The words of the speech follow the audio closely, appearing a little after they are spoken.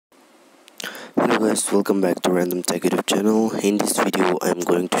guys, welcome back to Random Tech YouTube channel. In this video I'm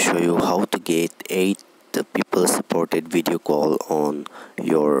going to show you how to get 8 people supported video call on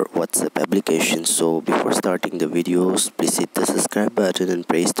your WhatsApp application. So before starting the videos, please hit the subscribe button and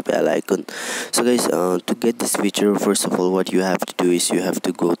press the bell icon. So guys, to get this feature, first of all what you have to do is you have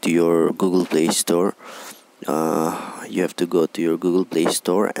to go to your Google Play Store.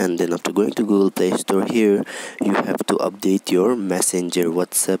 And then after going to Google Play Store, here you have to update your messenger,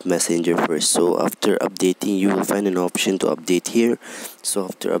 WhatsApp messenger first. So after updating, you will find an option to update here. So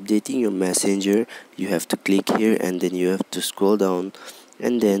after updating your messenger, you have to click here and then you have to scroll down,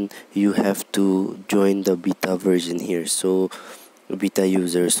 and then you have to join the beta version here. So beta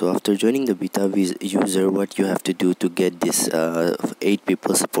user. So after joining the beta user, what you have to do to get this 8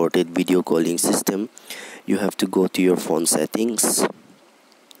 people supported video calling system, you have to go to your phone settings.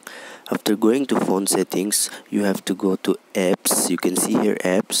 After going to phone settings, you have to go to apps. You can see here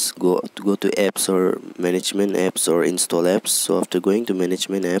apps. Go to apps or management apps or install apps. So after going to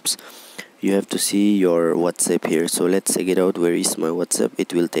management apps, you have to see your WhatsApp here. So let's check it out. Where is my WhatsApp?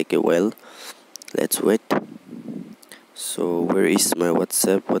 It will take a while. Let's wait. So where is my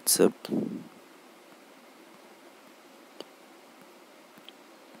WhatsApp?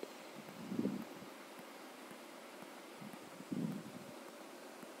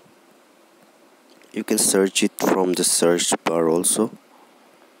 You can search it from the search bar also.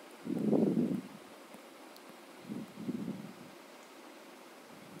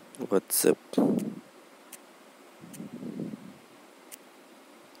 WhatsApp.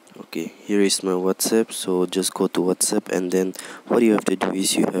 Okay, here is my WhatsApp. So just go to WhatsApp, and then what you have to do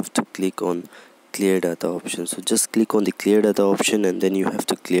is you have to click on clear data option. So just click on the clear data option, and then you have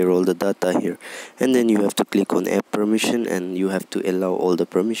to clear all the data here, and then you have to click on app permission, and you have to allow all the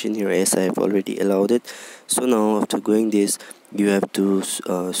permission here, as I have already allowed it. So now after going this, you have to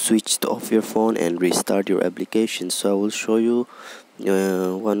switch off your phone and restart your application. So I will show you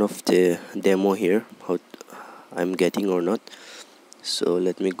one of the demo here, how I'm getting or not. So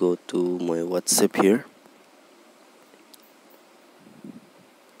let me go to my WhatsApp here.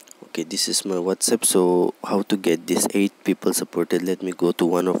 Okay, this is my WhatsApp. So how to get this 8 people supported? Let me go to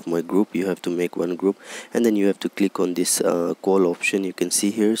one of my group. You have to make one group, and then you have to click on this call option. You can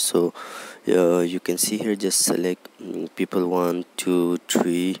see here. So you can see here, just select people 1 2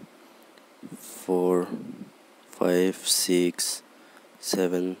 3 4 5 6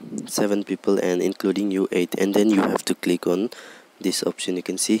 7 people, and including you 8, and then you have to click on this option. You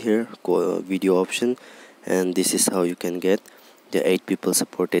can see here video option, and this is how you can get the 8 people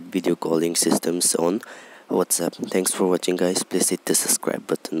supported video calling systems on WhatsApp. Thanks for watching guys. Please hit the subscribe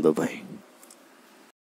button. Bye bye.